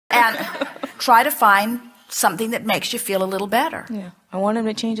And try to find something that makes you feel a little better. Yeah. I want him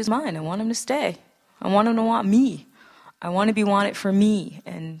to change his mind. I want him to stay. I want him to want me. I want to be wanted for me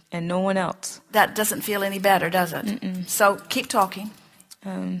and no one else. That doesn't feel any better, does it? Mm-mm. So keep talking.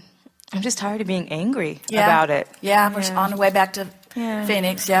 I'm just tired of being angry about it. Yeah, we're on the way back to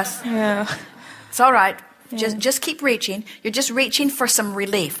Phoenix, yes. Yeah. It's all right. Just keep reaching. You're just reaching for some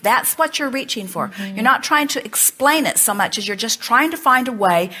relief. That's what you're reaching for. Mm-hmm. You're not trying to explain it so much as you're just trying to find a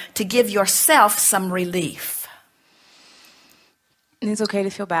way to give yourself some relief. It's okay to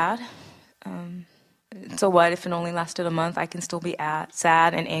feel bad. So what if it only lasted a month? I can still be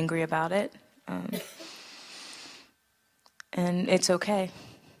sad and angry about it. And it's okay.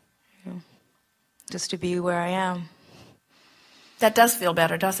 Just to be where I am. That does feel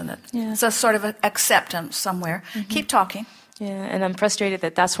better, doesn't it? Yeah. So sort of an acceptance somewhere. Mm-hmm. Keep talking. Yeah, and I'm frustrated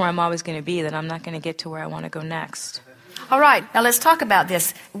that that's where I'm always going to be, that I'm not going to get to where I want to go next. All right, now let's talk about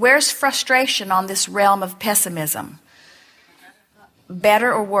this. Where's frustration on this realm of pessimism?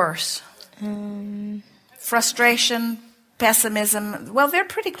 Better or worse? Frustration, pessimism, well, they're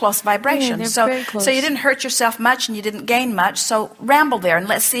pretty close vibrations. Yeah, very close. So you didn't hurt yourself much and you didn't gain much. So ramble there and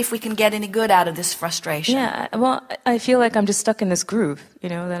let's see if we can get any good out of this frustration. Yeah, well, I feel like I'm just stuck in this groove,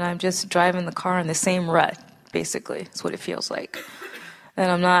 that I'm just driving the car in the same rut, basically. That's what it feels like.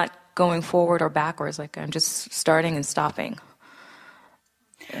 And I'm not going forward or backwards, like I'm just starting and stopping.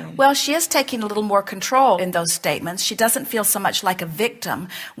 Well, she is taking a little more control in those statements. She doesn't feel so much like a victim.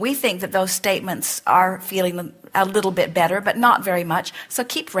 We think that those statements are feeling a little bit better, but not very much. So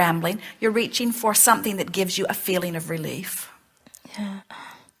keep rambling. You're reaching for something that gives you a feeling of relief.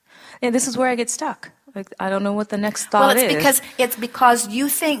 Yeah, this is where I get stuck. Like, I don't know what the next thought is. It's because you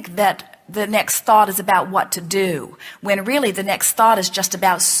think that the next thought is about what to do, when really the next thought is just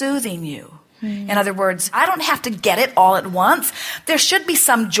about soothing you. In other words, I don't have to get it all at once. There should be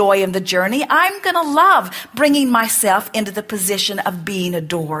some joy in the journey. I'm going to love bringing myself into the position of being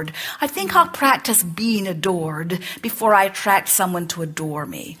adored. I think I'll practice being adored before I attract someone to adore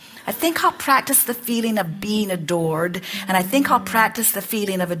me. I think I'll practice the feeling of being adored, and I think I'll practice the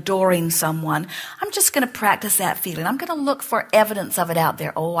feeling of adoring someone. I'm just going to practice that feeling. I'm going to look for evidence of it out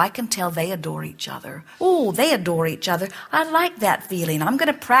there. Oh, I can tell they adore each other. Oh, they adore each other. I like that feeling. I'm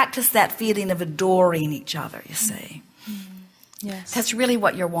going to practice that feeling of adoring each other, you see. Yes. That's really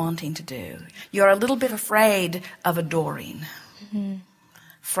what you're wanting to do. You're a little bit afraid of adoring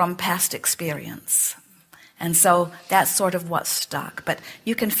from past experience. And so that's sort of what's stuck. But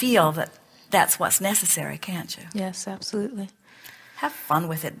you can feel that that's what's necessary, can't you? Yes, absolutely. Have fun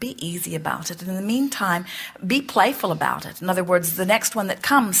with it. Be easy about it. And in the meantime, be playful about it. In other words, the next one that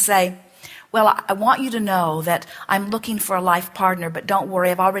comes, say, well, I want you to know that I'm looking for a life partner, but don't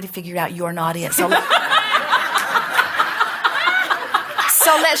worry, I've already figured out you're not it. So,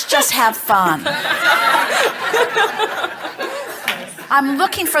 so let's just have fun. I'm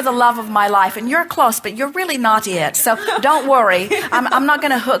looking for the love of my life, and you're close, but you're really not it. So don't worry. I'm not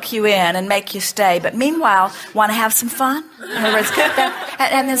going to hook you in and make you stay. But meanwhile, want to have some fun? In other words,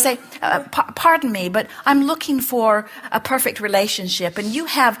 and then say, pardon me, but I'm looking for a perfect relationship, and you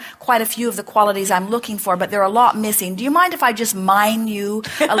have quite a few of the qualities I'm looking for, but there are a lot missing. Do you mind if I just mine you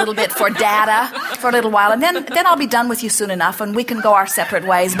a little bit for data for a little while? And then I'll be done with you soon enough, and we can go our separate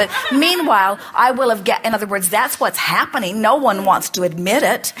ways. But meanwhile, I will have in other words, that's what's happening. No one wants to admit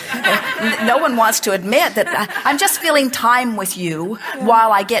it. No one wants to admit that I'm just filling time with you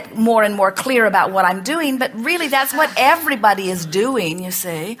while I get more and more clear about what I'm doing. But really, that's what everybody is doing, you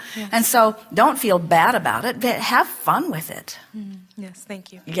see. And so don't feel bad about it, but have fun with it. Yes,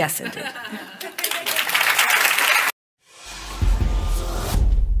 thank you. Yes, indeed.